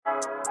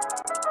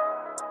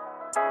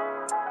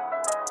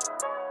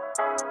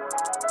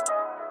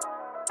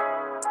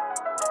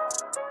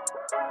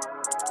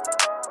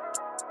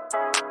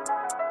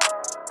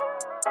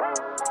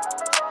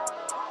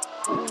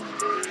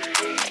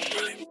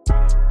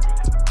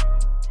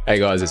Hey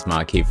guys, it's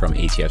Mark here from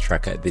ETF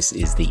Tracker. This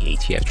is the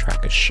ETF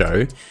Tracker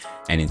show.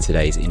 And in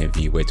today's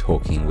interview, we're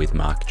talking with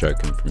Mark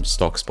Jokum from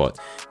Stockspot.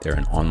 They're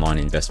an online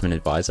investment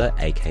advisor,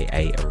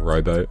 aka a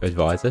Robo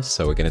advisor.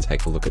 So we're going to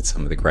take a look at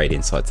some of the great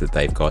insights that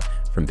they've got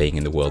from being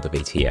in the world of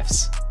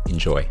ETFs.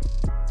 Enjoy.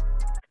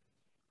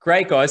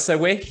 Great, guys. So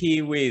we're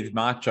here with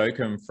Mark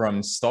Jokum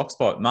from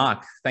Stockspot.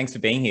 Mark, thanks for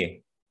being here.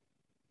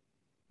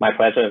 My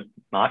pleasure,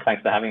 Mark.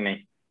 Thanks for having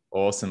me.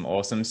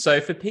 Awesome.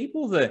 So for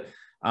people that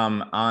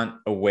aren't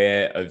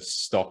aware of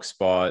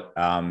Stockspot,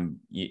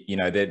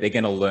 they're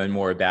going to learn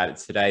more about it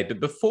today. But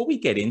before we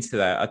get into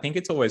that, I think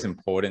it's always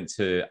important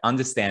to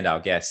understand our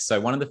guests. So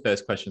one of the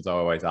first questions I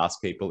always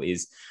ask people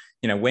is,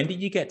 when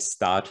did you get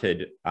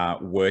started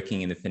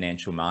working in the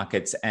financial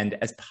markets? And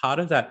as part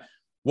of that,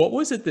 what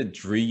was it that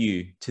drew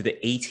you to the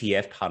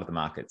ETF part of the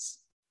markets?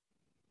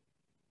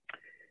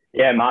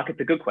 Yeah, Mark, it's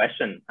a good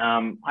question.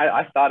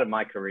 I started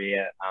my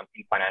career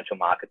in financial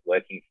markets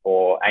working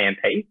for AMP,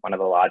 one of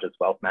the largest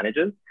wealth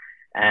managers.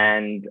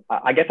 And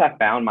I guess I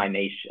found my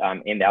niche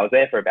in there. I was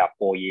there for about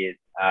 4 years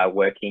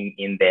working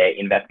in their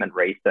investment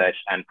research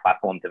and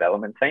platform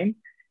development team.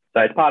 So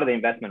as part of the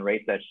investment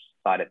research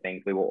side of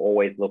things, we were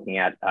always looking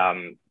at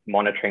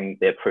monitoring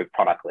the approved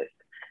product list.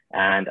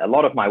 And a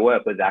lot of my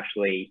work was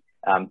actually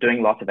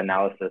doing lots of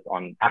analysis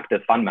on active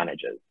fund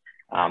managers,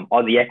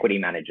 Aussie equity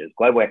managers,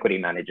 global equity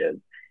managers.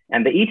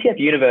 And the ETF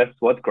universe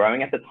was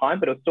growing at the time,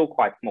 but it was still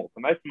quite small.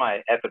 So most of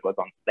my effort was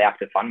on the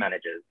active fund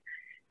managers.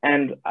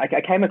 And I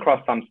came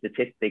across some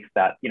statistics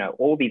that,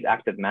 all these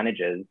active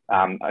managers,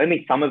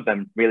 only some of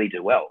them really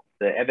do well.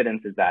 The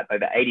evidence is that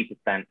over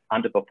 80%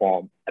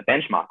 underperform a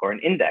benchmark or an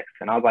index.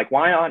 And I was like,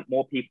 why aren't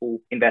more people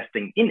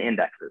investing in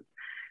indexes?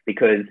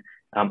 Because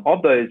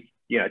of those,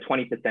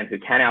 20% who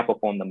can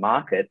outperform the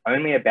market,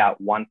 only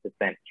about 1%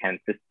 can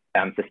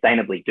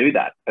sustainably do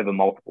that over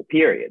multiple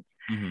periods.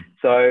 Mm-hmm.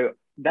 So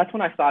that's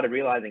when I started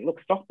realizing,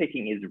 look, stock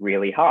picking is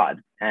really hard.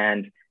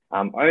 And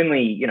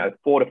only,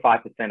 4 to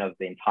 5% of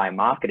the entire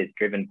market is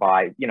driven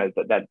by,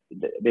 the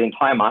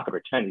entire market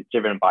return is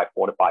driven by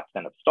 4 to 5%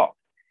 of stocks.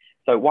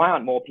 So why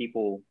aren't more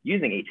people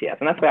using ETFs?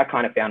 And that's where I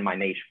kind of found my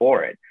niche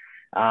for it.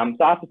 So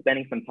after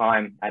spending some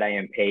time at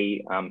AMP,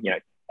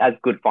 as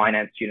good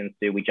finance students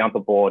do, we jump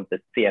aboard the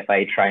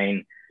CFA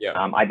train.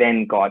 Yeah. I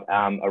then got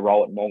a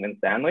role at Morgan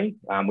Stanley,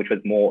 which was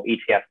more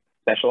ETF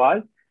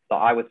specialized. So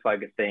I was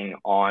focusing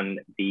on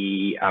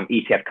the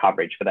ETF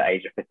coverage for the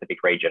Asia Pacific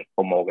region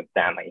for Morgan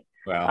Stanley.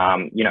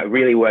 Wow.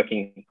 Really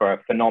working for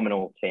a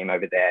phenomenal team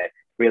over there,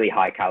 really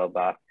high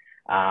caliber.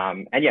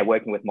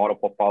 Working with model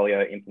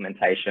portfolio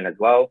implementation as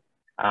well.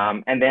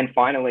 And then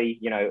finally,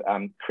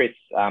 Chris,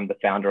 the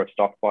founder of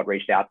Stockspot,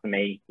 reached out to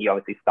me. He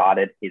obviously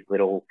started his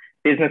little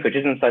business, which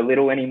isn't so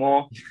little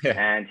anymore.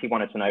 And he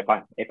wanted to know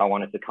if I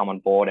wanted to come on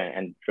board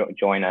and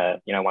join one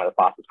of the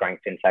fastest growing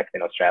fintechs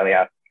in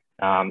Australia.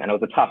 And it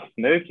was a tough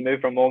move to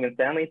move from Morgan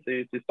Stanley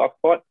to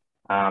Stockspot.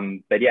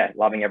 But yeah,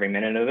 loving every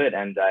minute of it.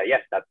 And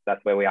that's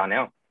where we are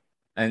now.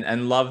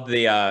 And love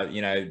the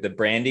the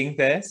branding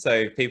there.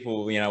 So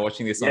people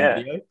watching this on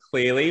video,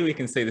 clearly we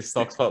can see the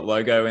Stockspot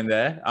logo in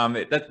there.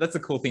 That's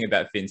the cool thing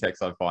about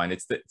fintechs. I find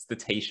it's the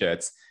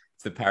t-shirts,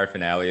 it's the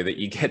paraphernalia that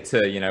you get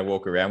to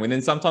walk around with.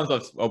 And sometimes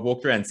I've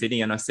walked around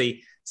Sydney and I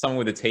see someone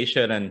with a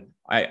t-shirt and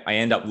I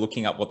end up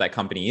looking up what that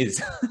company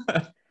is.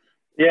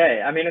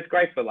 Yeah, I mean, it's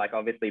great for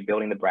obviously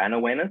building the brand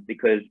awareness,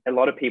 because a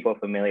lot of people are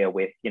familiar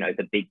with,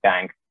 the big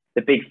banks,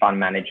 the big fund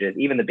managers,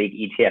 even the big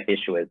ETF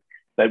issuers.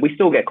 But we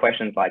still get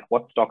questions like,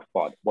 what's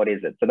Stockspot? What is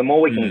it? So the more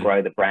we can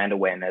grow the brand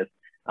awareness,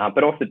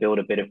 but also build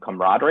a bit of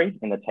camaraderie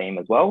in the team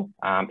as well.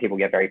 People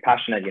get very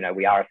passionate.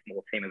 We are a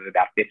small team of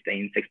about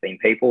 15, 16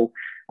 people,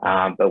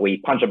 but we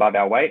punch above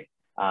our weight.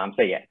 A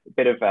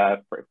bit of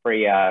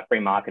free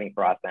marketing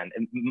for us, and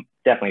it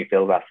definitely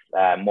feels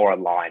us more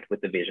aligned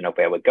with the vision of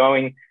where we're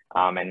going.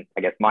 And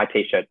I guess my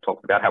t-shirt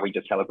talks about how we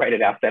just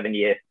celebrated our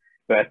 7-year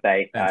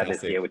birthday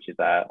this year, which is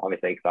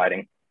obviously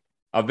exciting.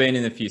 I've been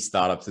in a few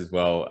startups as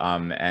well,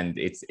 and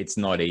it's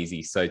not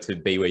easy. So to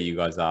be where you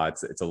guys are,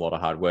 it's a lot of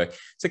hard work.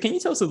 So can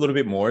you tell us a little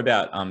bit more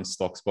about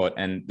Stockspot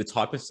and the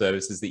type of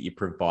services that you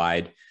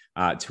provide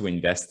to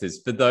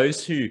investors? For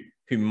those who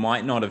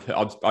might not have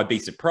heard, I'd be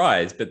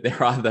surprised, but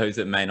there are those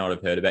that may not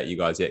have heard about you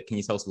guys yet. Can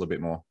you tell us a little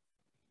bit more?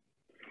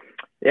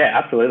 Yeah,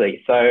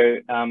 absolutely. So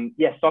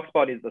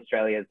Stockspot is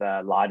Australia's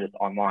largest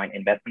online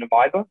investment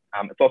advisor.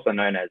 It's also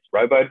known as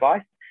Robo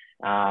advice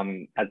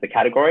as the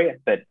category,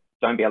 but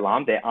don't be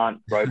alarmed, there aren't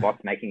robots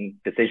making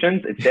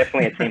decisions. It's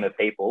definitely a team of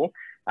people.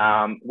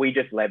 We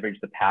just leverage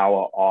the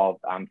power of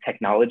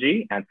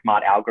technology and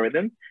smart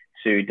algorithms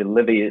to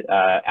deliver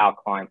our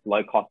clients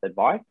low-cost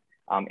advice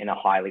in a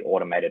highly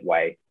automated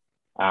way.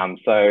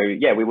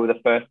 We were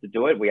the first to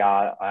do it. We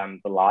are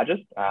the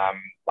largest.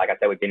 Like I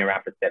said, we've been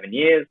around for 7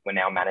 years. We're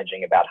now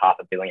managing about $500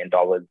 million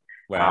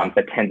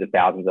for tens of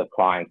thousands of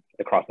clients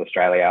across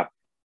Australia.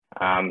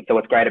 So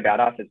what's great about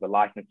us is we're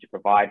licensed to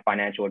provide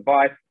financial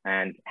advice,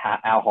 and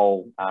our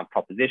whole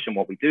proposition,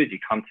 what we do is you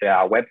come to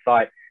our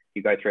website,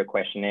 you go through a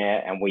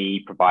questionnaire, and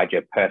we provide you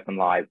a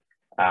personalized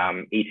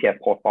ETF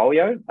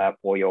portfolio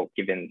for your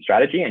given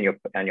strategy and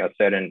your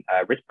certain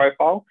risk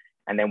profile.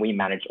 And then we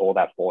manage all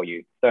that for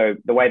you. So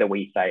the way that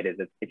we say it is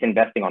it's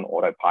investing on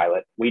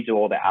autopilot. We do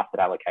all the asset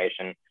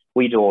allocation.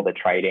 We do all the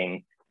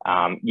trading.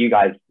 You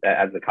guys,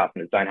 as the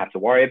customers, don't have to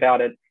worry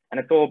about it. And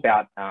it's all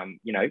about,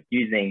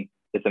 using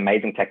this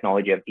amazing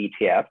technology of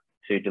ETF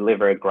to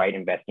deliver a great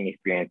investing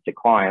experience to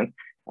clients.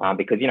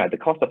 Because, the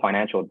cost of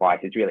financial advice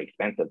is really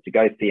expensive. To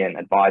go see an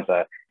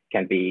advisor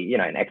can be,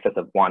 in excess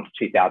of $1,000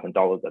 to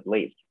 $2,000 at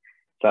least.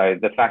 So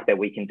the fact that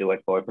we can do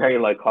it for a very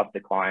low cost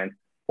to clients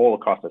all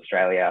across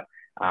Australia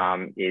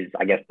is,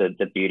 I guess,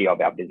 the beauty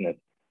of our business.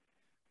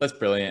 That's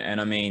brilliant.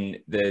 And I mean,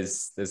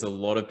 there's a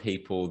lot of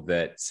people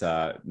that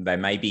they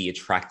may be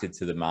attracted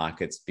to the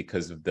markets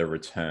because of the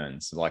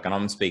returns. And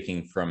I'm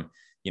speaking from,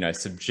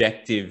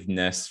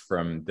 subjectiveness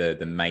from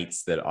the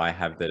mates that I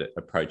have that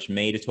approach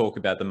me to talk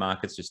about the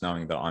markets, just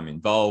knowing that I'm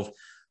involved.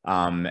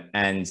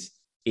 And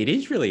it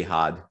is really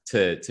hard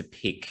to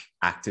pick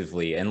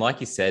actively. And like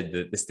you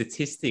said, the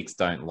statistics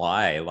don't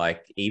lie.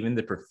 Like even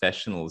the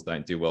professionals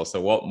don't do well.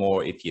 So what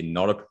more if you're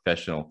not a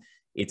professional?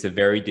 It's a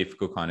very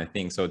difficult kind of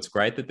thing. So it's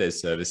great that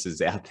there's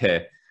services out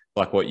there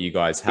like what you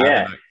guys have.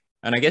 Yeah.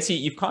 And I guess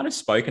you've kind of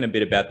spoken a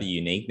bit about the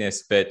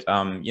uniqueness, but,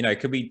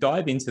 could we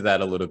dive into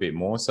that a little bit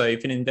more? So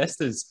if an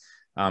investor's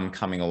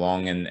coming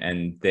along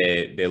and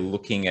they're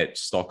looking at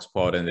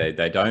Stockspot and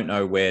they don't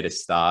know where to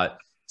start.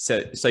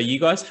 So you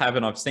guys have,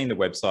 and I've seen the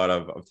website,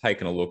 I've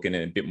taken a look in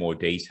a bit more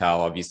detail,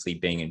 obviously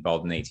being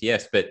involved in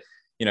ETFs, but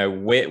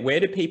where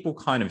do people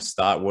kind of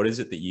start? What is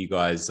it that you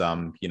guys,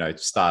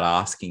 start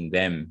asking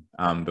them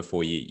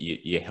before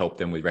you help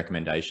them with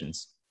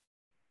recommendations?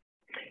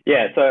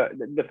 Yeah, so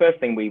the first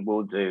thing we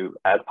will do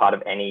as part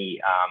of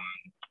any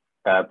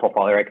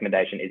portfolio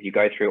recommendation is you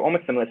go through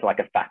almost similar to like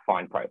a fact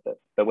find process.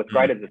 So what's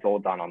great is it's all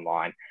done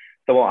online.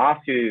 So we'll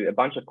ask you a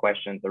bunch of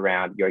questions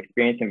around your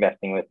experience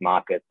investing with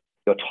markets,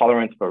 your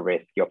tolerance for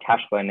risk, your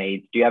cash flow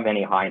needs. Do you have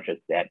any high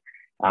interest debt?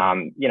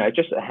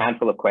 Just a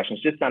handful of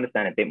questions just to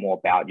understand a bit more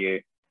about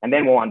you. And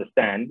then we'll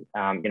understand,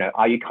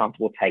 are you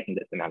comfortable taking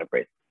this amount of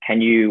risk?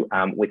 Can you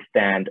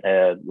withstand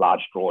a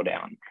large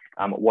drawdown?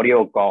 What are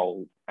your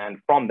goals? And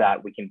from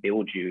that, we can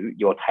build you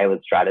your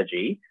tailored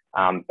strategy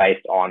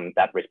based on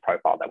that risk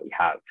profile that we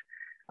have.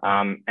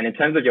 And in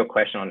terms of your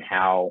question on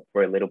how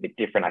we're a little bit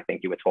different, I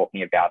think you were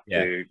talking about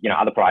to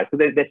other providers. So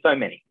there's so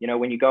many.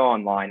 When you go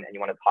online and you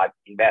want to type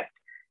invest,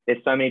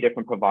 there's so many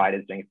different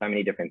providers doing so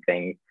many different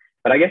things.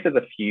 But I guess there's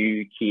a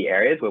few key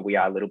areas where we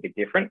are a little bit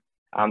different.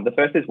 The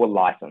first is we're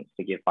licensed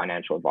to give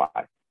financial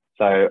advice.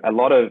 So a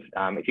lot of,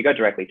 if you go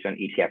directly to an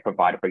ETF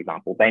provider, for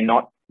example, they're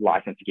not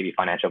licensed to give you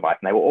financial advice.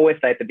 And they will always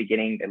say at the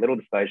beginning, their little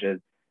disclosures,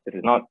 this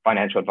is not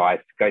financial advice,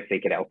 go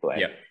seek it elsewhere.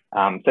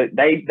 Yep. So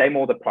they're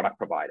more the product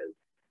providers.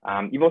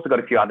 You've also got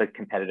a few other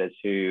competitors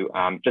who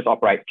just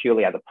operate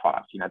purely as a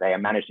product. They are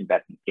managed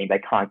investment scheme.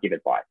 They can't give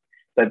advice.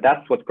 So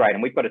that's what's great.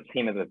 And we've got a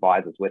team of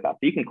advisors with us.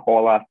 So you can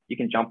call us, you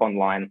can jump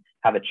online,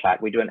 have a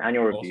chat. We do an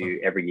annual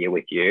review every year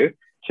with you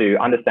to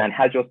understand,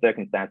 has your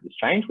circumstances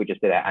changed? We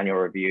just did our annual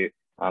review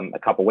a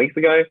couple of weeks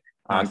ago,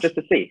 just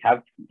to see,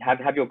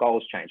 have your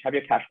goals changed? Have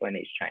your cash flow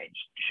needs changed?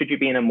 Should you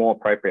be in a more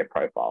appropriate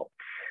profile?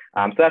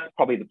 So that's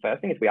probably the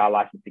first thing, is we are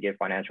licensed to give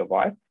financial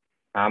advice.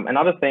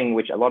 Another thing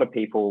which a lot of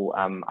people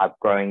are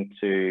growing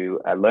to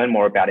learn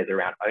more about is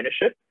around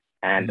ownership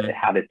and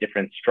how there's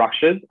different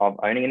structures of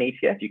owning an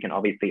ETF. You can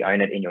obviously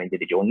own it in your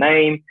individual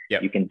name.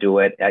 Yep. You can do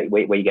it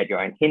where you get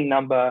your own HIN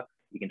number.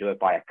 You can do it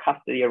by a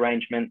custody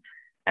arrangement.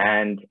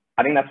 And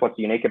I think that's what's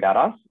unique about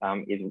us,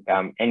 is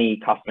any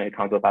customer who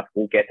comes with us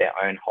will get their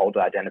own holder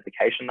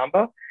identification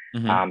number.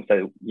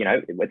 So,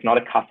 it's not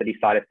a custody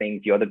side of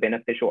things. You're the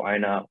beneficial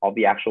owner of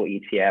the actual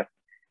ETF.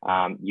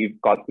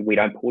 We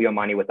don't pool your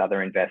money with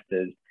other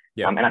investors.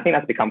 Yep. And I think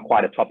that's become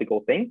quite a topical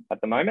thing at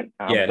the moment.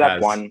 So that's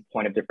has. one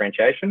point of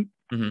differentiation.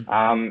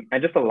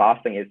 And just the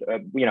last thing is,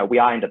 we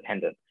are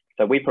independent.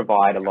 So we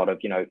provide a lot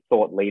of,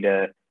 thought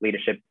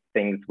leadership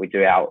things. We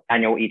do our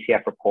annual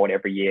ETF report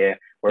every year.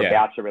 We're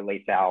about to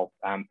release our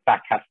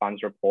Fat Cash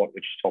Funds report,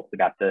 which talks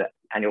about the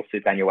annual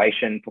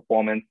superannuation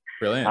performance.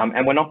 Brilliant.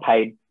 And we're not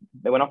paid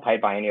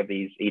by any of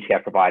these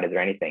ETF providers or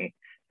anything.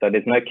 So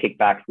there's no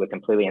kickbacks. We're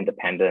completely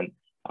independent.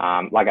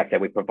 Like I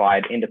said, we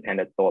provide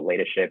independent thought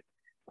leadership.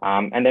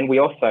 And then we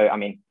also,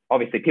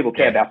 obviously people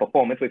care about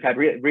performance. We've had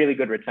really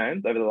good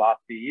returns over the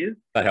last few years.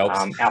 That helps.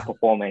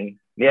 Outperforming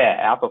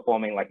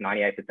like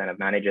 98% of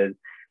managers.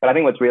 But I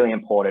think what's really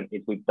important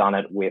is we've done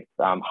it with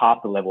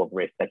half the level of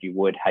risk that you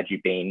would had you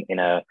been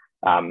in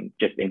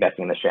just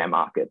investing in the share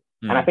market.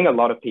 And I think a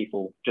lot of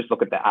people just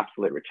look at the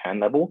absolute return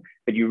level,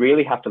 but you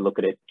really have to look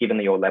at it given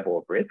your level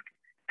of risk.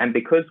 And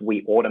because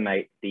we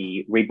automate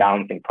the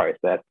rebalancing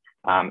process,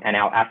 and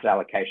our asset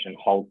allocation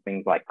holds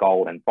things like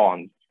gold and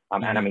bonds.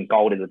 And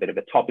gold is a bit of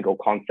a topical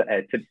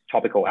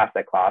topical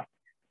asset class,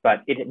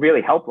 but it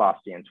really helped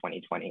last year in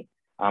 2020.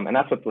 And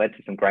that's what's led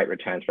to some great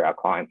returns for our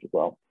clients as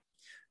well.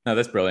 No,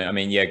 that's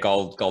brilliant.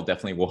 Gold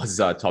definitely was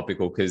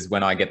topical, because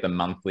when I get the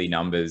monthly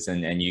numbers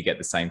and you get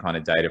the same kind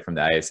of data from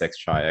the ASX,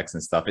 Chi-X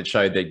and stuff, it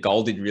showed that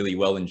gold did really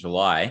well in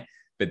July,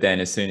 But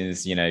then as soon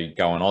as, you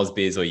go on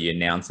Ausbiz or you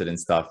announce it and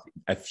stuff,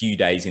 a few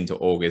days into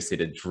August, it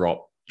had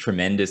dropped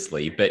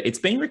tremendously, but it's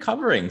been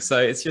recovering. So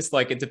it's just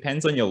like, it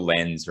depends on your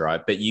lens, right?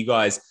 But you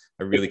guys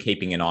are really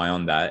keeping an eye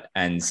on that.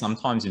 And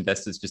sometimes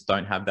investors just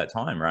don't have that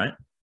time, right?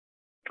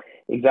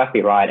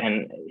 Exactly right.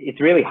 And it's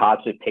really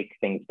hard to pick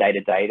things day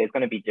to day. There's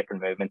going to be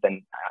different movements.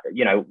 And,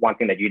 one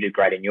thing that you did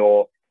great in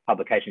your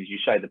publications, you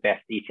show the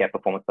best ETF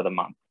performance for the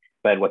month.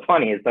 But what's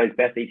funny is those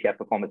best ETF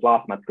performance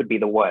last month could be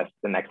the worst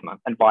the next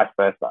month and vice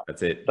versa.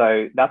 That's it.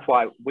 So that's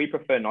why we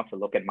prefer not to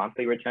look at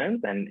monthly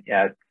returns, and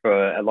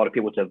for a lot of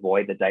people to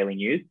avoid the daily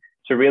news,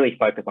 to really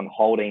focus on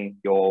holding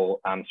your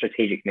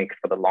strategic mix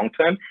for the long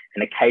term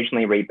and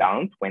occasionally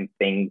rebalance when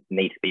things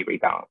need to be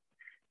rebalanced.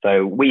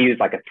 So we use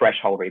like a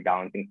threshold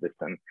rebalancing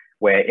system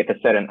where if a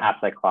certain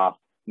asset class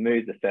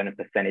moves a certain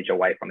percentage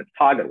away from its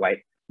target weight,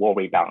 we'll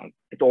rebalance.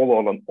 It's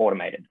all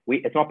automated.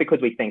 It's not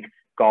because we think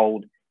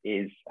gold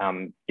is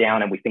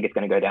down and we think it's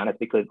going to go down. It's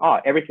because,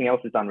 everything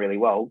else has done really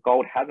well.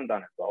 Gold hasn't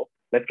done as well.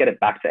 Let's get it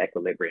back to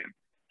equilibrium.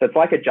 So it's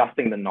like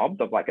adjusting the knobs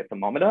of like a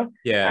thermometer.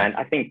 Yeah. And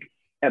I think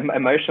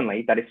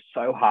emotionally, that is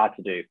so hard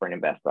to do for an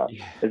investor.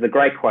 Yeah. There's a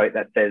great quote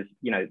that says,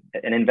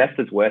 an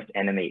investor's worst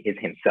enemy is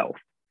himself.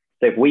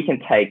 So if we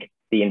can take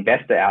the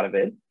investor out of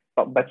it,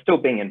 but still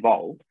being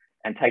involved,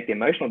 and take the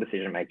emotional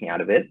decision-making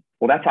out of it,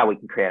 well, that's how we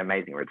can create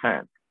amazing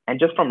returns. And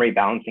just from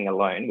rebalancing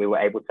alone, we were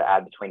able to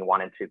add between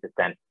 1% and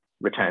 2%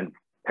 returns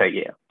per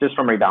year, just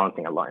from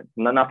rebalancing alone.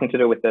 Nothing to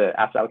do with the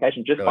asset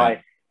allocation, just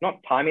by not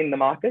timing the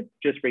market,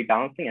 just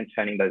rebalancing and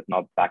turning those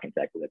knobs back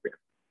into equilibrium.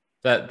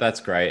 That's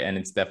great. And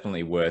it's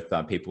definitely worth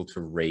people to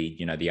read,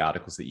 the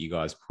articles that you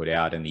guys put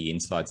out and the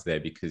insights there,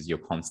 because you're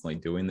constantly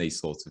doing these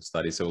sorts of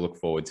studies. So we'll look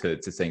forward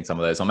to seeing some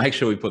of those. I'll make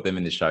sure we put them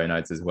in the show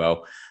notes as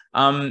well.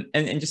 And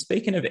just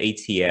speaking of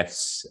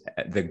ETFs,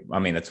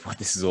 that's what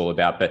this is all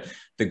about, but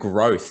the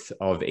growth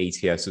of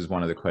ETFs is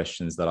one of the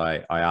questions that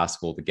I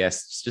ask all the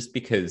guests, just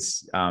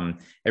because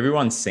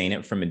everyone's seen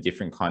it from a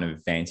different kind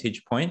of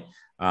vantage point.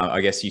 I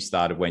guess you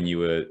started when you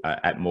were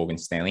at Morgan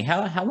Stanley.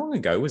 How long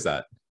ago was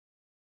that?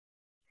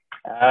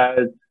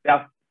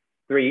 About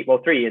 3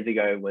 years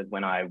ago was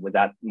when I was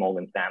at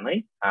Morgan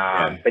Stanley.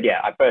 But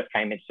yeah, I first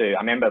came into, I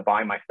remember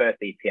buying my first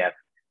ETF.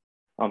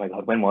 Oh my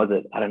God, when was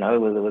it? I don't know.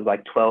 It was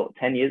like 12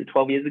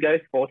 years ago,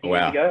 14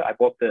 years ago. I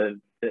bought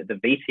the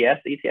VTS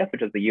ETF,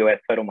 which is the US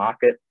total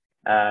market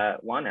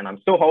one. And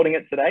I'm still holding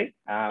it today.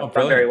 It's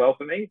done very well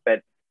for me.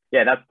 But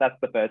yeah, that's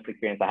the first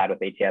experience I had with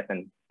ETF.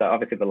 And so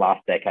obviously the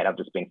last decade, I've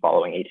just been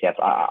following ETFs.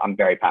 I'm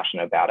very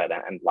passionate about it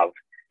and love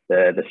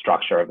the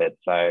structure of it.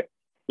 So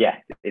yeah,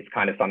 it's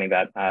kind of something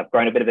that I've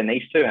grown a bit of a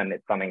niche to, and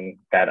it's something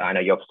that I know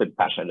you're super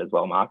passionate as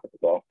well, Mark, as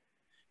well.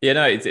 Yeah,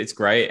 no, it's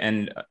great.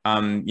 And,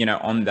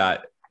 on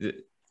that,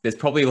 there's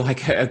probably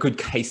like a good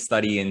case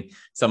study in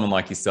someone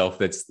like yourself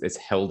that's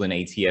held an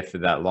ETF for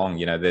that long.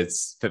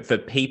 There's for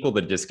people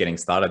that are just getting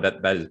started,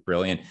 that is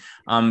brilliant.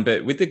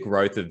 But with the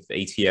growth of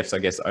ETFs, I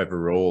guess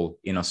overall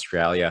in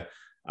Australia,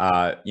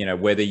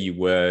 whether you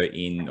were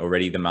in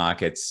already the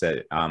markets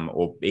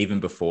or even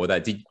before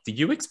that, did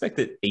you expect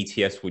that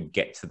ETFs would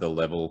get to the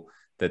level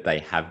that they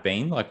have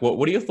been? Like,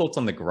 what are your thoughts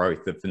on the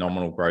growth, the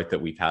phenomenal growth that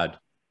we've had?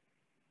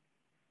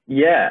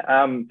 Yeah.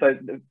 So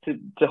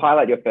to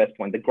highlight your first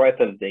point, the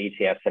growth of the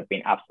ETFs have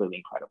been absolutely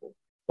incredible.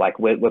 Like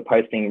we're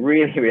posting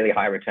really, really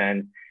high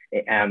returns.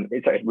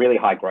 It's a really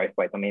high growth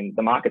rates. I mean,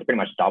 the market's pretty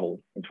much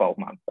doubled in 12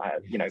 months.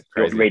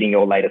 Reading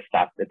your latest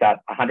stats, it's at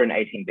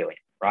 118 billion,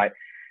 right?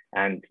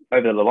 And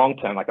over the long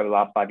term, like over the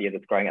last 5 years,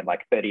 it's growing at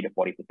like 30 to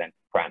 40%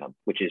 per annum,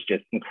 which is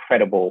just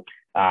incredible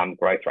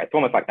growth rate. It's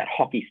almost like that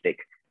hockey stick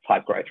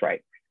type growth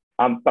rate.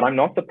 But I'm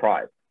not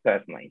surprised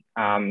personally,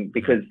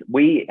 because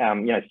we,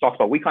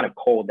 Stockspot, we kind of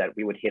called that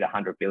we would hit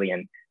 100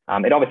 billion.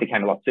 It obviously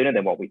came a lot sooner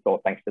than what we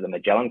thought, thanks to the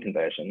Magellan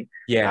conversion.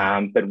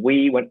 Yeah. But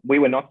we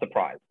were not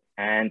surprised.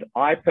 And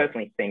I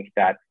personally think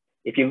that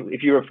if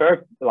you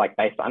refer, like,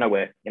 I know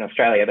we're in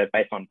Australia, but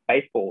based on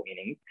baseball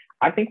innings,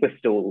 I think we're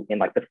still in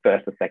like the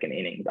first or second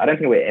innings. I don't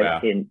think we're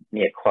ever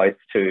near close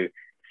to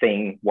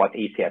seeing what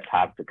ETFs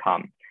have to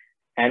come.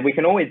 And we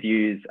can always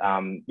use,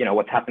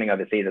 what's happening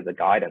overseas as a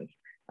guidance.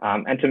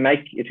 And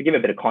to give a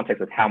bit of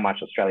context of how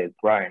much Australia has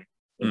grown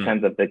in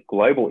terms of the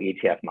global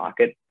ETF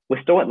market,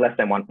 we're still at less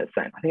than 1%.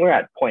 I think we're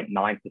at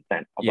 0.9%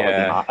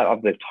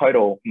 of the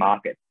total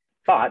market.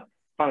 But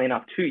funnily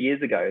enough, 2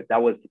 years ago,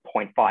 that was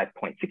 0.5,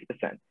 0.6%.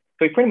 So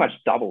we pretty much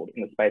doubled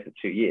in the space of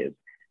 2 years.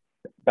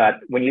 But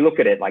when you look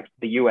at it, like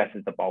the US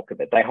is the bulk of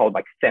it. They hold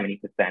like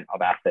 70%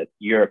 of assets,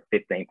 Europe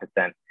 15%.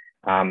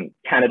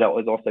 Canada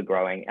is also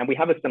growing, and we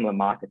have a similar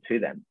market to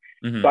them.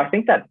 So I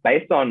think that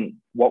based on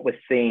what we're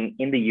seeing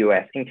in the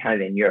US, in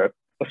Canada, and Europe,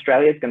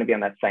 Australia is going to be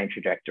on that same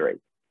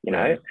trajectory,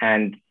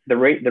 and the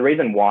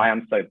reason why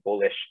I'm so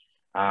bullish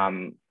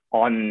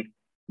on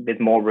there's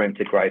more room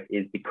to growth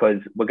is because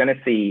we're going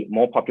to see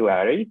more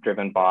popularity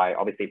driven by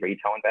obviously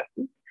retail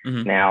investors.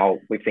 Now,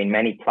 we've seen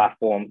many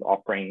platforms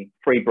offering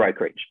free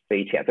brokerage for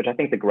ETFs, which I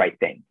think is a great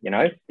thing.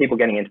 People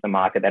getting into the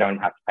market, they don't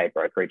have to pay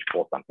brokerage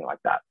for something like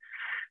that.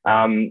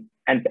 And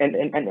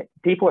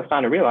people are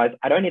starting to realize,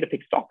 I don't need to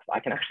pick stocks.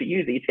 I can actually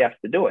use ETFs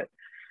to do it.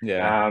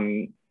 Yeah.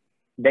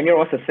 Then you're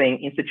also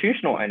seeing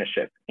institutional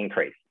ownership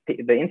increase.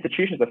 The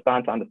institutions are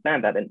starting to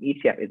understand that an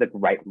ETF is a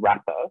great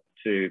wrapper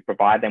to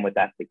provide them with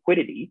that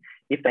liquidity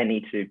if they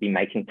need to be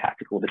making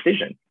tactical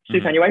decisions.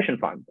 Superannuation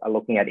funds are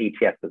looking at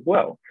ETFs as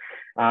well.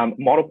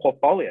 Model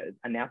portfolios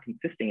are now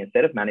consisting,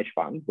 instead of managed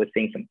funds, we're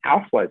seeing some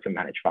outflows from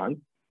managed funds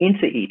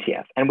into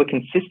ETFs. And we're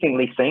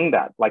consistently seeing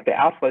that, like the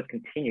outflows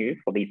continue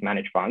for these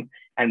managed funds.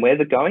 And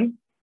where's it going?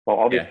 Well,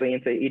 obviously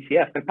into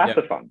ETFs and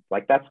passive funds.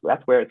 Like that's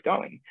where it's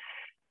going.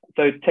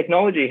 So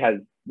technology has,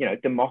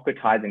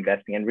 democratized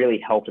investing and really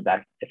helped with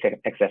that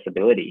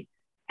accessibility.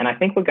 And I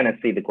think we're going to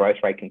see the growth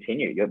rate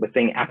continue. We're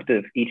seeing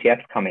active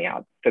ETFs coming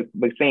out. So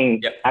we're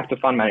seeing active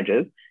fund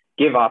managers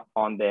give up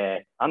on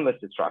their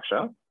unlisted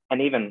structure,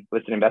 and even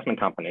listed investment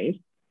companies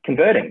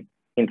converting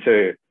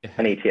into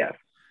an ETF.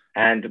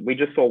 And we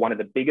just saw one of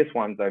the biggest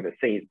ones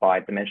overseas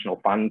by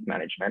Dimensional Funds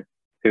Management,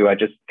 who are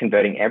just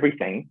converting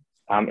everything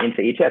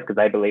into ETFs because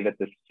they believe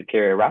it's a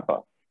superior wrapper.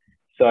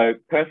 So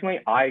personally,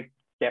 I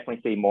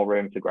definitely see more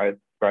room to grow,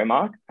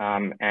 Mark.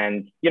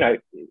 And,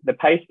 the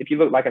pace, if you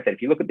look, like I said,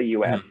 if you look at the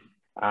US,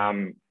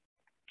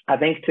 I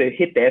think to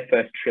hit their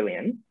first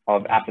trillion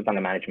of assets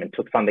under management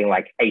took something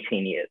like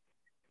 18 years.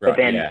 But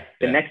then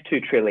the next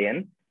 2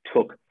 trillion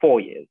took 4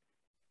 years.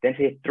 Then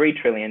to hit 3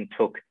 trillion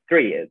took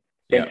 3 years.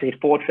 Then to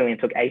hit 4 trillion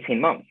took 18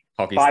 months.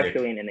 Hockey 5 stick.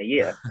 trillion in a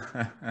year,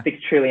 6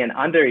 trillion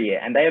under a year,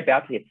 and they're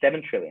about to hit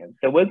 7 trillion.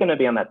 So we're going to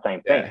be on that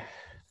same thing.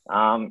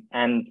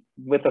 And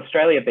with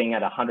Australia being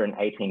at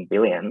 118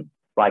 billion,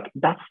 like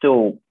that's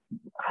still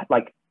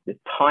like a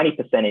tiny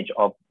percentage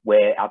of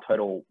where our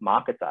total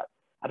market's at.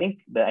 I think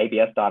the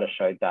ABS data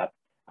showed that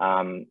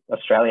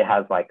Australia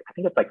has I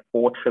think it's like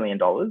 $4 trillion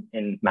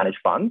in managed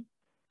funds.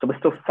 So we're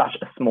still such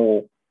a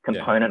small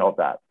component of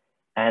that.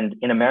 And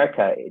in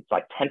America, it's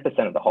like 10%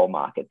 of the whole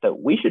market. So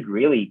we should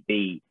really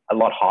be a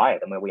lot higher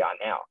than where we are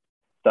now.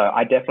 So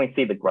I definitely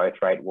see the growth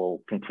rate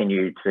will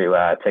continue to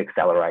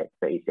accelerate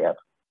for ETFs.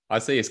 I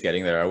see us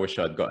getting there. I wish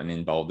I'd gotten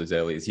involved as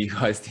early as you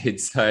guys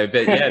did. So,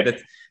 but yeah,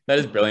 that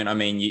is brilliant. I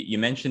mean, you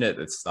mentioned it at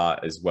the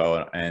start as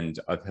well, and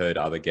I've heard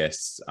other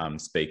guests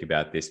speak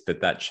about this, but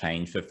that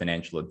change for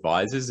financial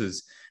advisors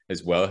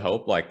as well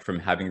help, like from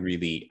having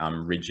really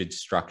rigid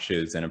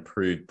structures and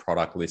approved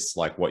product lists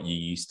like what you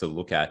used to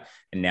look at,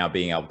 and now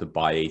being able to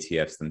buy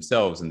ETFs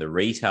themselves, and the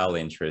retail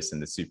interest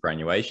and the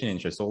superannuation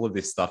interest, all of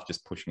this stuff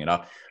just pushing it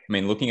up. I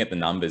mean, looking at the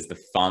numbers,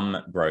 the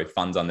FUM growth,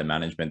 funds under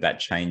management, that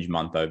change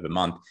month over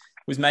month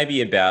was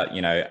maybe about,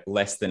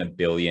 less than $1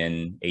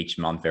 billion each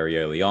month very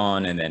early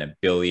on, and then $1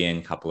 billion,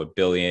 couple of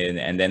billion.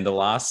 And then the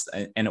last,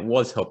 and it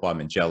was helped by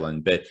Magellan,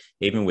 but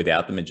even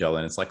without the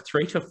Magellan, it's like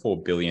 $3 to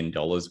 $4 billion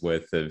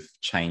worth of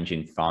change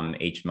in FUM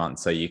each month.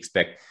 So you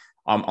expect,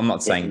 I'm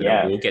not saying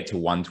that it will get to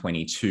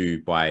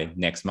 122 by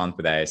next month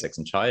with ASX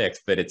and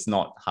Chi-X, but it's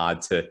not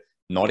hard to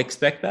not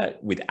expect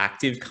that with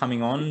active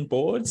coming on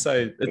board.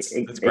 So that's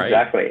great.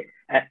 Exactly.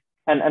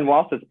 And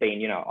whilst it's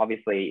been,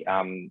 obviously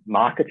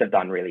markets have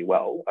done really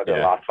well over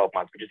the last 12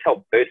 months, which has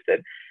helped boost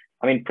it.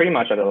 I mean, pretty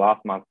much over the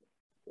last month,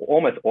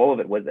 almost all of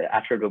it was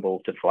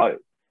attributable to flows,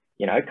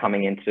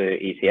 coming into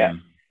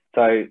ETF.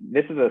 So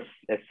this is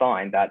a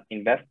sign that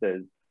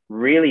investors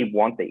really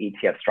want the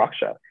ETF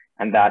structure,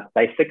 and that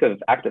they're sick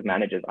of active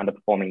managers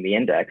underperforming the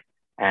index.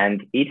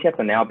 And ETFs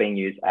are now being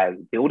used as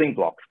building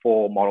blocks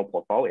for model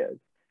portfolios.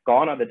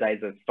 Gone are the days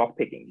of stock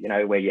picking,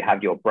 where you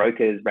have your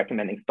brokers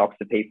recommending stocks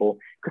to people,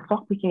 because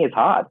stock picking is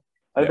hard.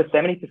 Over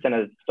 70%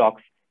 of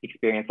stocks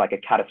experience like a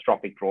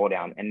catastrophic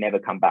drawdown and never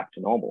come back to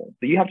normal.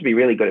 So you have to be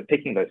really good at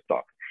picking those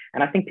stocks.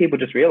 And I think people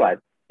just realize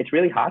it's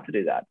really hard to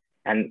do that.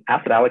 And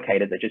asset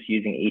allocators are just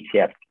using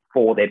ETFs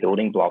for their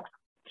building blocks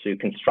to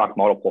construct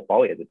model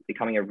portfolios. It's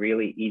becoming a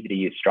really easy to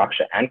use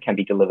structure and can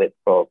be delivered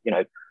for,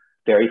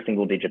 very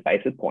single digit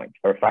basis points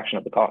for a fraction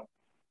of the cost.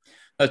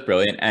 That's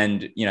brilliant.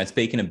 And,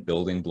 speaking of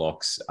building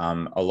blocks,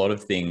 a lot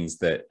of things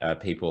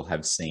that people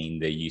have seen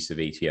the use of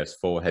ETFs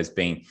for has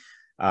been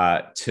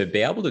to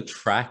be able to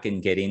track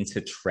and get into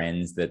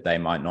trends that they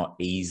might not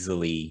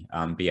easily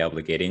be able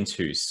to get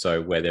into. So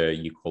whether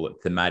you call it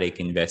thematic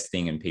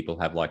investing, and people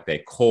have like their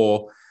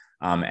core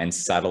and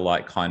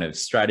satellite kind of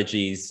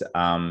strategies.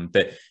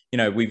 But,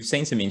 we've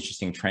seen some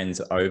interesting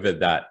trends over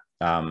that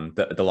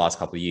the last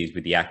couple of years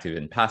with the active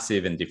and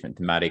passive and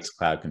different thematics,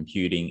 cloud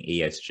computing,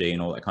 ESG,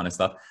 and all that kind of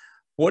stuff.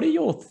 What are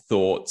your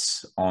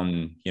thoughts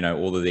on,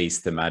 all of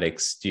these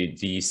thematics?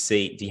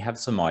 Do you have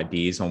some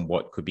ideas on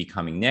what could be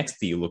coming next?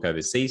 Do you look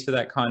overseas for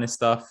that kind of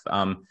stuff?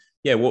 What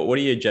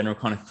are your general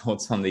kind of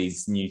thoughts on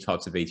these new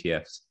types of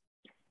ETFs?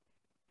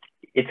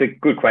 It's a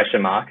good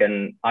question, Mark.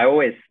 And I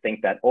always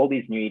think that all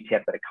these new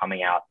ETFs that are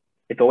coming out,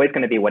 it's always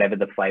going to be whatever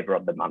the flavor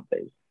of the month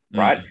is,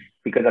 right?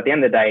 Because at the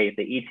end of the day,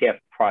 the ETF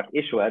product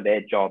issuer,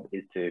 their job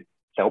is to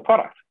sell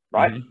product,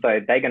 right?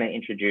 So they're going to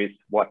introduce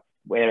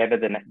wherever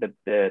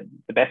the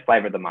best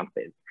flavor of the month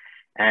is.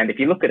 And if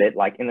you look at it,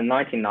 like in the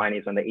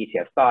 1990s when the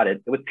ETF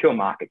started, it was pure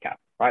market cap,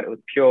 right? It was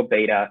pure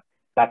beta.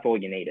 That's all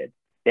you needed.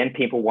 Then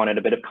people wanted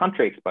a bit of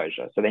country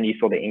exposure. So then you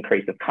saw the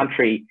increase of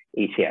country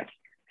ETFs.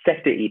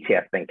 Sector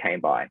ETFs then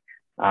came by,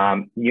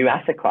 new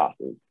asset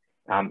classes.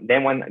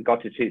 Then when it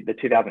got to the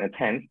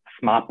 2010s,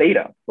 smart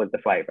beta was the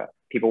flavor.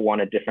 People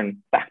wanted different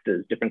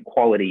factors, different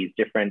qualities,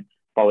 different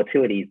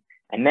volatilities.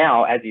 And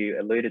now, as you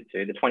alluded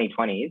to, the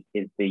 2020s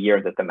is the year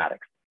of the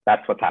thematics.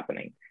 That's what's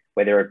happening.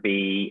 Whether it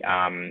be,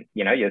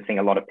 you're seeing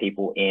a lot of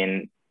people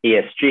in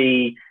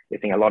ESG, you're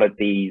seeing a lot of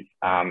these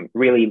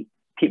really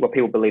what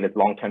people believe is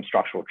long-term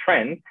structural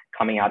trends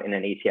coming out in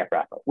an ETF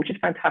wrapper, which is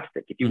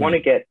fantastic. If you want to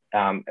get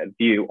a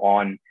view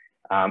on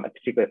a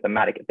particular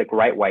thematic, it's a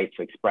great way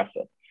to express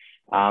it.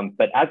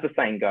 But as the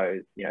saying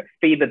goes,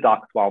 feed the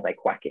ducks while they're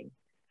quacking.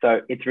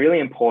 So it's really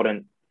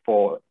important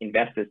for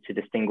investors to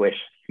distinguish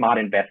smart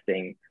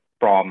investing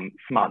from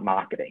smart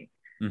marketing.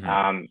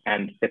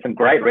 And there's some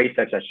great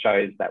research that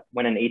shows that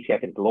when an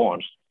ETF is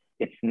launched,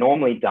 it's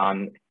normally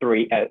done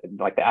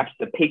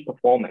the peak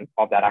performance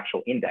of that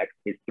actual index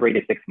is 3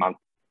 to 6 months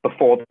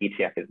before the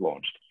ETF is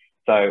launched.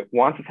 So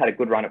once it's had a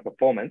good run of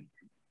performance,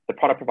 the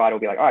product provider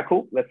will be like, all right,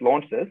 cool, let's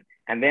launch this.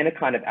 And then it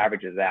kind of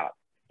averages out.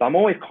 So I'm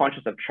always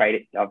conscious of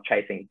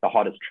chasing the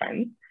hottest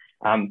trends.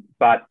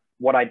 But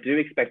what I do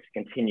expect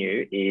to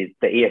continue is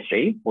the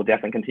ESG will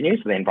definitely continue.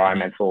 So the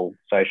environmental,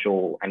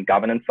 social, and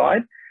governance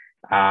side.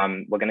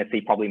 We're going to see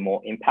probably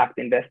more impact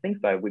investing.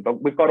 So we've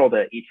got all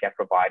the ETF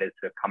providers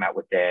who have come out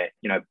with their,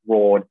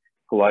 broad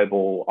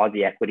global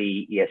Aussie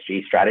equity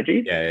ESG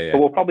strategies. Yeah. So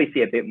we'll probably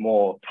see a bit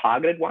more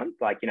targeted ones,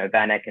 like,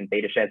 Van Eck and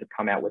BetaShares have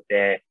come out with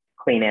their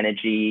clean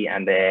energy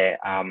and their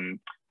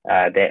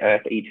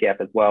Earth ETF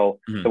as well.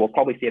 So we'll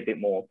probably see a bit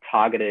more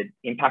targeted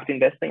impact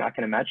investing, I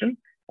can imagine.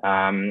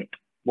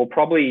 We'll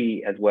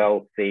probably as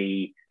well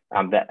see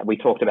that we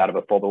talked about it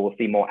before, but we'll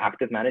see more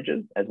active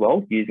managers as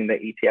well using the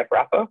ETF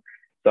wrapper.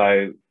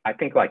 So I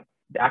think like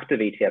the active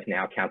ETFs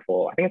now account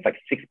for, I think it's like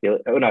 6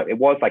 billion. Oh no, it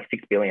was like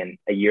 6 billion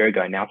a year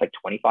ago. Now it's like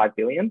 25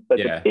 billion. So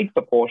it's a big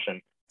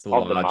proportion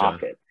of the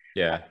market.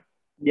 Yeah.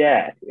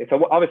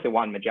 So obviously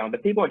one Magellan,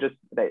 but people are just,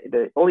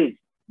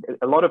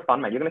 a lot of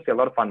fund managers, you're going to see a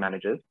lot of fund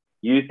managers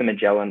use the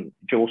Magellan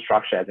dual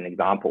structure as an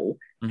example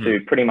to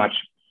pretty much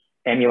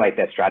emulate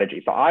their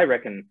strategy. So I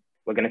reckon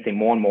we're going to see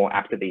more and more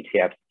active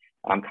ETFs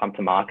come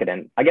to market.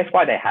 And I guess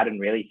why they hadn't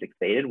really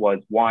succeeded was,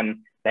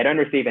 one, they don't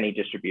receive any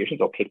distributions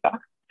or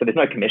kickbacks. So there's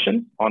no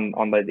commission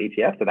on those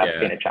ETFs. So that's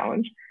been a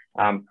challenge.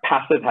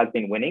 Passive has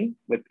been winning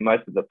with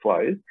most of the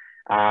flows.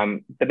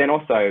 But then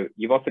also,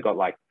 you've also got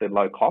like the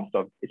low cost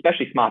of,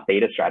 especially smart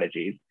beta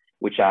strategies,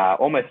 which are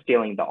almost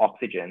stealing the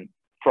oxygen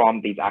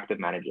from these active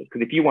managers.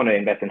 Because if you want to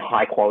invest in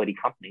high quality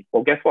companies,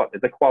 well, guess what?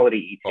 There's a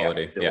quality ETF.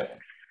 Quality,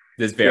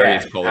 There's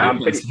various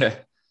quality ones.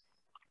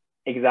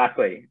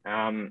 Exactly.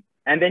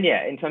 And then,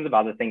 in terms of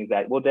other things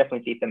that we'll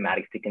definitely see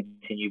thematics to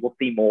continue, we'll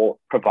see more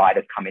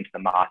providers come into the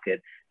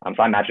market.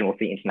 So I imagine we'll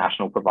see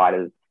international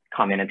providers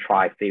come in and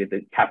try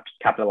to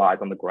capitalize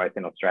on the growth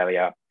in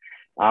Australia.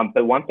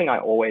 But one thing I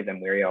always am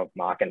wary of,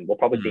 Mark, and we'll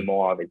probably see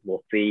more of, is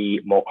we'll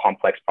see more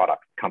complex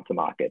products come to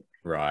market.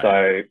 Right.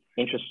 So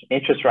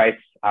interest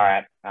rates are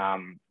at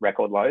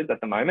record lows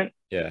at the moment.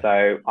 Yeah.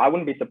 So I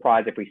wouldn't be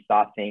surprised if we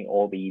start seeing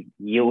all these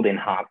yield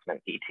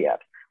enhancement ETFs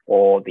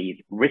or these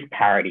risk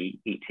parity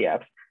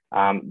ETFs,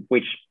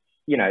 which,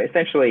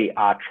 essentially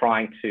are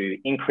trying to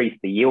increase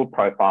the yield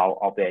profile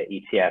of their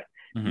ETF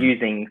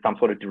using some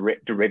sort of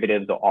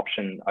derivatives or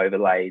option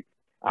overlays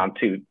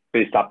to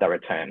boost up their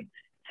return.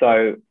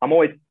 So I'm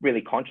always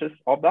really conscious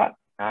of that.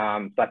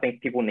 So I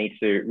think people need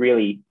to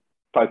really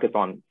focus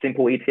on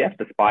simple ETFs,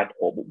 despite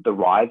the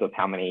rise of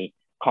how many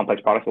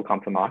complex products will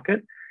come to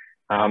market.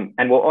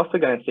 And we're also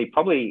going to see,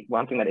 probably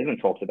one thing that isn't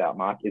talked about,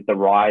 Mark, is the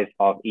rise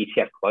of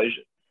ETF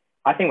closures.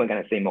 I think we're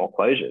going to see more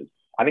closures.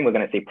 I think we're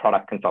going to see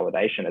product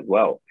consolidation as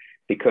well,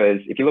 because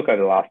if you look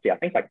over the last year, I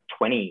think like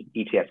 20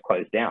 ETFs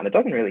closed down. It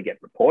doesn't really get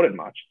reported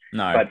much.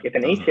 No, but if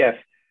an ETF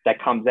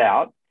that comes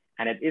out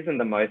and it isn't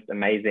the most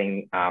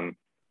amazing,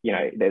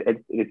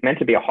 it's meant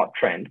to be a hot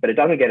trend, but it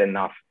doesn't get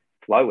enough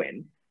flow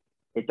in,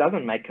 it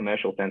doesn't make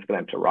commercial sense for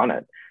them to run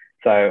it.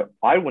 So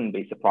I wouldn't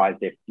be surprised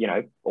if,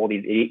 all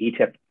these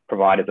ETF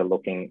providers are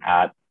looking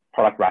at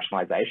product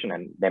rationalization,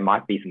 and there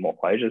might be some more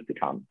closures to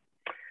come.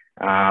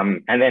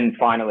 And then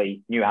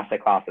finally, new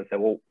asset classes.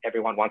 So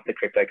everyone wants the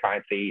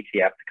cryptocurrency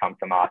ETF to come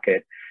to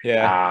market.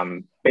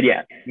 But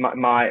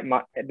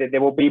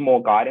there will be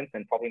more guidance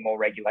and probably more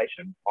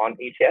regulation on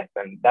ETFs.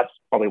 And that's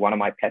probably one of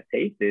my pet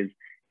peeves, is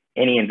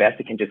any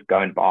investor can just go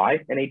and buy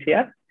an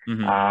ETF.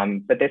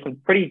 But there's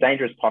some pretty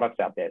dangerous products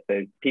out there.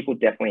 So people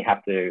definitely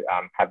have to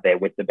have their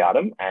wits about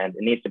them, and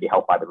it needs to be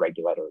helped by the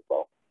regulator as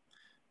well.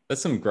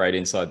 That's some great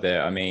insight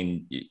there. I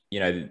mean,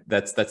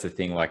 that's the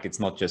thing. Like, it's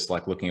not just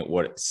like looking at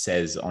what it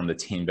says on the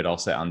tin, but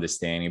also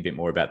understanding a bit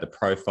more about the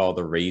profile,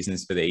 the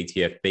reasons for the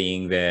ETF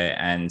being there,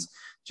 and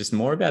just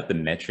more about the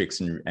metrics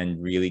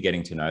and really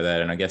getting to know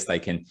that. And I guess they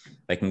can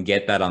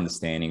get that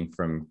understanding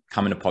from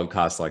coming to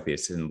podcasts like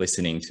this and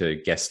listening to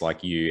guests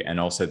like you, and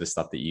also the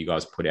stuff that you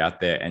guys put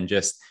out there, and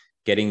just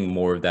getting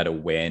more of that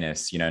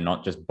awareness,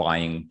 not just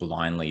buying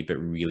blindly, but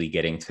really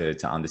getting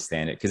to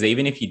understand it. Because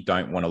even if you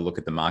don't want to look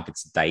at the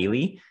markets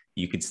daily,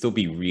 you could still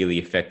be really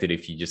affected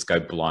if you just go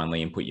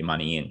blindly and put your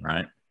money in,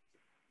 right?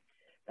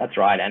 That's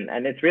right.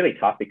 And it's really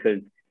tough because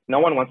no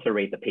one wants to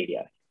read the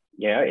PDF.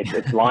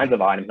 It's lines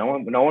of items. No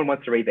one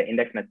wants to read the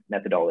index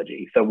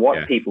methodology. So what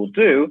Yeah. people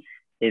do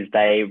is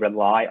they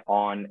rely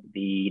on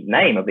the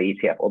name of the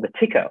ETF or the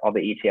ticker of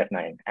the ETF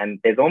name. And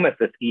there's almost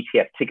this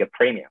ETF ticker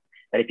premium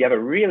that if you have a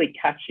really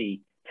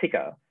catchy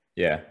ticker,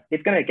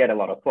 it's going to get a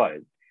lot of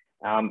flows.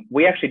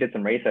 We actually did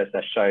some research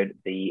that showed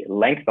the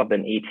length of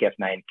an ETF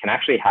name can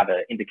actually have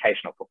an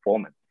indication of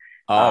performance.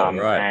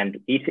 Right. And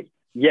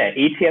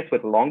ETFs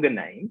with longer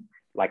names,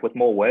 like with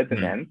more words in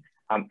them,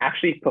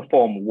 actually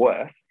perform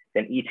worse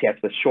than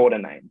ETFs with shorter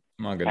names.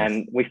 My goodness.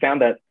 And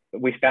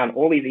we found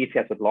all these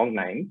ETFs with long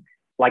names,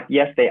 like,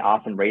 yes, there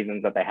are some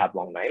reasons that they have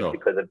long names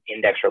because of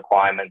index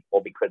requirements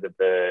or because of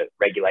the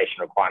regulation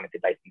requirements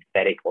if they're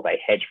synthetic or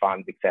they hedge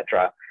funds,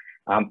 etc.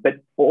 But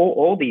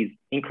all these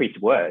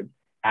increased words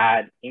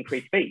add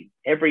increased fees.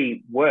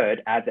 Every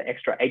word adds an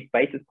extra 8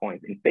 basis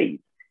points in fees.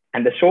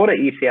 And the shorter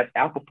ETFs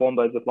outperform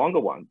those with longer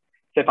ones.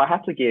 So if I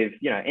have to give,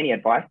 any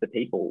advice to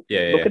people,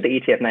 look at the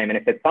ETF name. And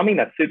if it's something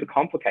that's super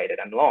complicated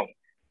and long,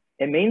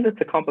 it means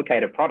it's a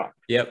complicated product.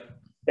 Yep.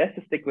 Best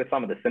to stick with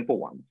some of the simple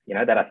ones,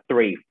 that are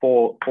 3,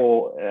 4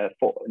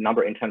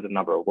 number in terms of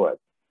number of words.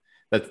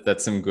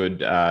 That's some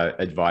good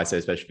advice,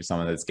 especially for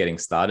someone that's getting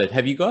started.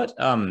 Have you got,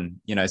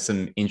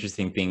 some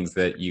interesting things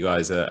that you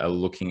guys are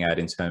looking at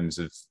in terms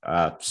of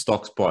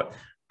Stockspot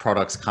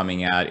products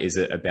coming out? Is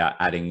it about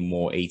adding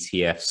more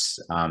ETFs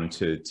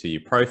to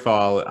your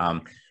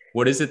profile?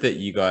 What is it that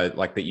you guys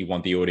that you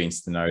want the audience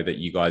to know that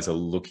you guys are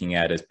looking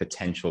at as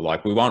potential?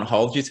 Like, we won't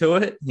hold you to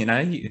it,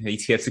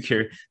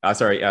 ETF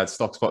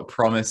Stockspot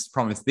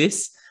promise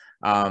this.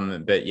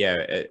 But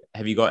yeah,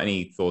 have you got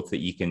any thoughts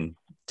that you can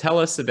tell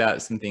us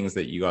about some things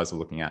that you guys are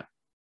looking at?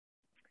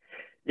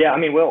 Yeah,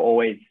 we're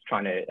always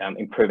trying to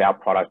improve our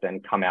product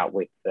and come out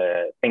with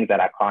the things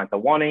that our clients are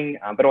wanting,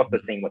 but also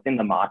seeing what's in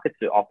the market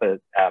to offer,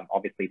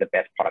 obviously, the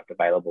best product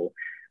available.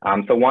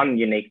 So one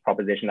unique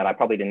proposition that I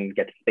probably didn't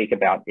get to speak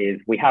about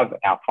is we have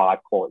our 5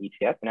 core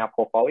ETFs in our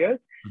portfolios,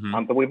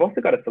 but we've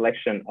also got a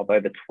selection of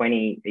over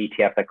 20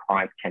 ETFs that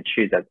clients can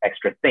choose as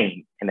extra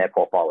themes in their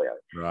portfolio.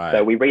 Right.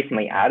 So we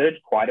recently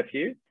added quite a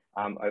few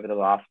over the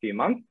last few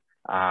months.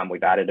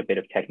 We've added a bit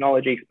of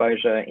technology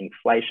exposure,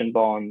 inflation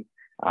bonds,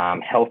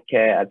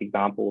 healthcare as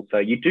examples. So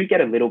you do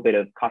get a little bit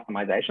of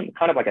customization,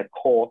 kind of like a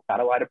core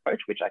satellite approach,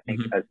 which I think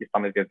as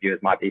some of your viewers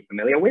might be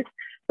familiar with.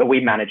 But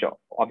we manage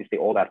obviously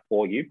all that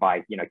for you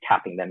by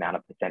capping the amount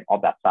of percent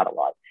of that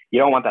satellite. You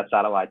don't want that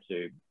satellite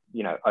to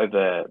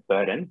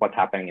overburden what's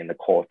happening in the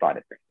core side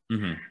of things.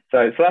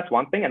 So that's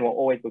one thing, and we're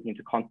always looking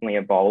to constantly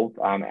evolve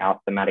our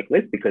thematic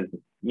list because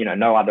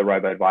no other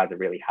robo advisor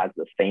really has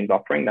the themes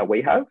offering that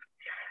we have.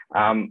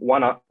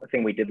 One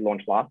thing we did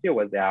launch last year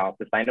was our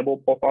sustainable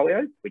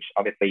portfolios, which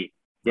obviously,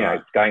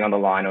 it's going on the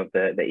line of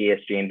the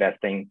ESG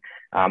investing.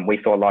 We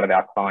saw a lot of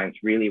our clients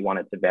really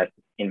wanted to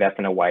invest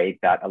in a way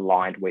that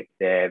aligned with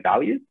their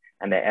values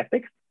and their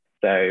ethics.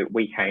 So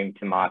we came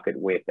to market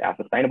with our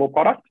sustainable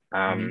product.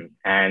 And,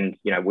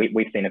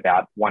 we've seen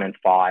about 1 in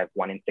 5,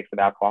 1 in 6 of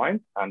our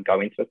clients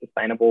go into a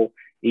sustainable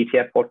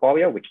ETF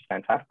portfolio, which is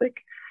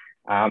fantastic.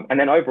 And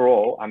then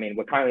overall,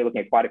 we're currently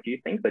looking at quite a few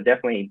things, so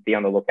definitely be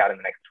on the lookout in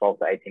the next 12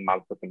 to 18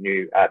 months for some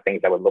new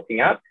things that we're looking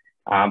at.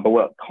 But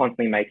we're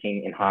constantly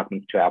making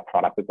enhancements to our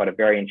product. We've got a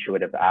very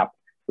intuitive app.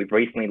 We've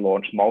recently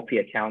launched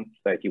multi-accounts.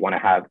 So if you want to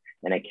have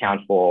an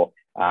account for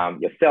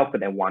yourself, but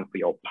then one for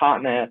your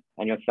partner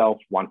and yourself,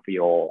 one for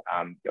your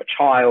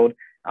child,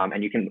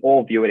 and you can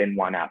all view it in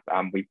one app.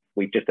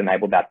 We've just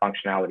enabled that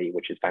functionality,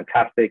 which is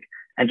fantastic,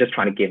 and just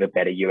trying to give a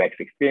better UX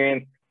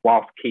experience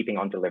whilst keeping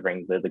on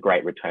delivering the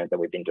great returns that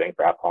we've been doing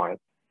for our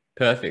clients.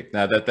 Perfect.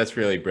 No, that's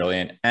really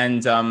brilliant.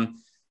 And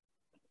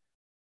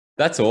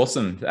that's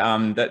awesome.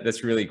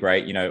 That's really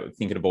great,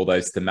 thinking of all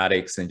those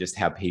thematics and just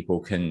how people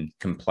can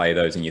play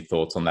those and your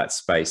thoughts on that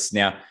space.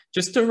 Now,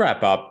 just to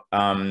wrap up,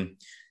 I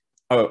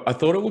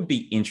thought it would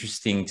be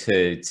interesting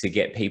to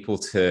get people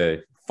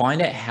to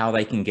find out how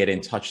they can get in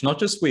touch, not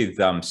just with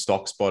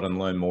Stockspot and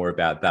learn more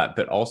about that,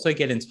 but also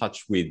get in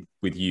touch with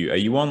you. Are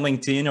you on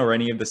LinkedIn or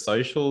any of the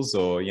socials,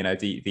 or,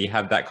 do you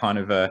have that kind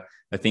of a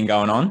thing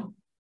going on?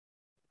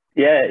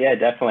 Yeah,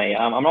 definitely.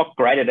 I'm not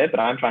great at it, but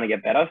I'm trying to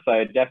get better.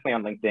 So definitely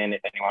on LinkedIn,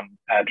 if anyone,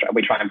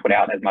 we try and put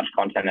out as much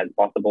content as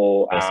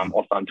possible. Awesome.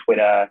 Also on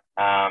Twitter.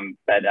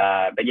 But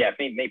yeah,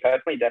 me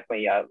personally,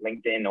 definitely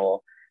LinkedIn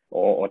or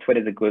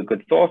Twitter is a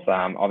good source.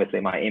 Obviously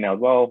my email as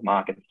well,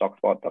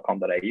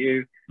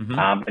 mark@stockspot.com.au.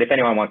 But if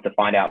anyone wants to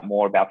find out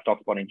more about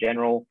Stockspot in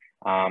general,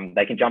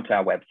 they can jump to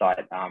our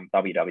website,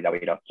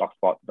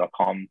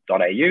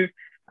 www.stockspot.com.au.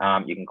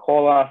 You can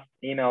call us,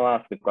 email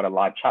us. We've got a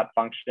live chat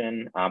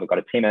function. We've got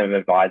a team of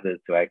advisors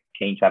who are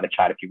keen to have a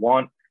chat if you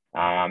want.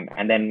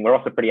 And then we're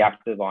also pretty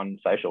active on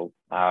socials,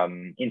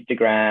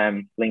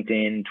 Instagram,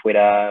 LinkedIn,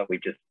 Twitter.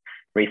 We've just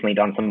recently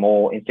done some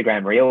more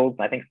Instagram reels,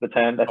 I think is the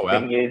term that's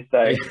being used.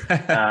 So,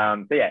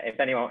 so yeah, if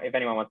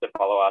anyone wants to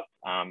follow us,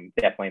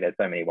 definitely there's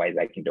so many ways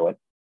they can do it.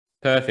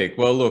 Perfect.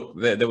 Well, look,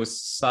 there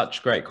was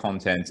such great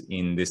content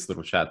in this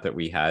little chat that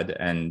we had,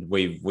 and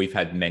we've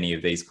had many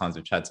of these kinds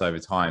of chats over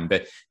time,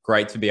 but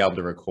great to be able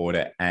to record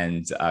it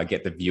and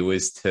get the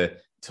viewers to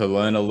to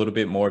learn a little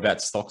bit more about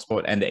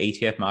Stockspot and the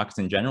ETF markets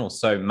in general.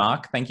 So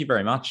Mark, thank you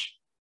very much.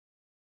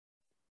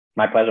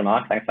 My pleasure,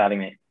 Mark. Thanks for having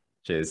me.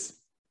 Cheers.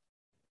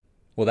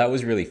 Well, that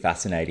was really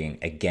fascinating.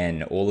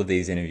 Again, all of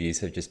these interviews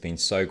have just been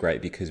so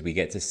great because we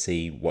get to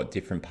see what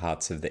different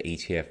parts of the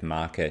ETF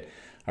market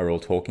are all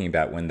talking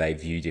about when they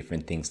view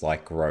different things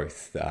like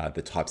growth,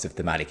 the types of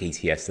thematic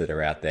ETFs that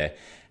are out there.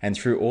 And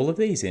through all of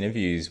these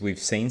interviews, we've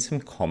seen some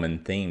common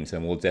themes,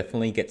 and we'll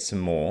definitely get some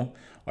more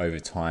over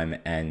time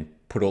and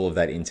put all of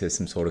that into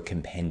some sort of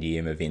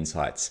compendium of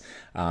insights.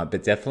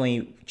 But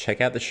definitely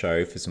check out the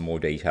show for some more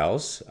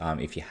details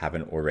if you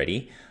haven't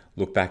already.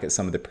 Look back at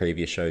some of the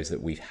previous shows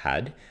that we've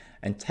had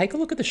and take a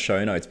look at the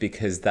show notes,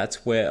 because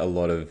that's where a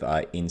lot of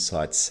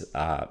insights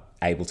are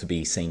able to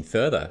be seen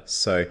further.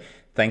 So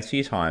thanks for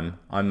your time.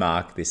 I'm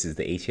Mark. This is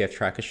the ETF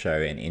Tracker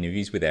Show and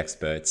interviews with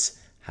experts.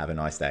 Have a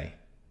nice day.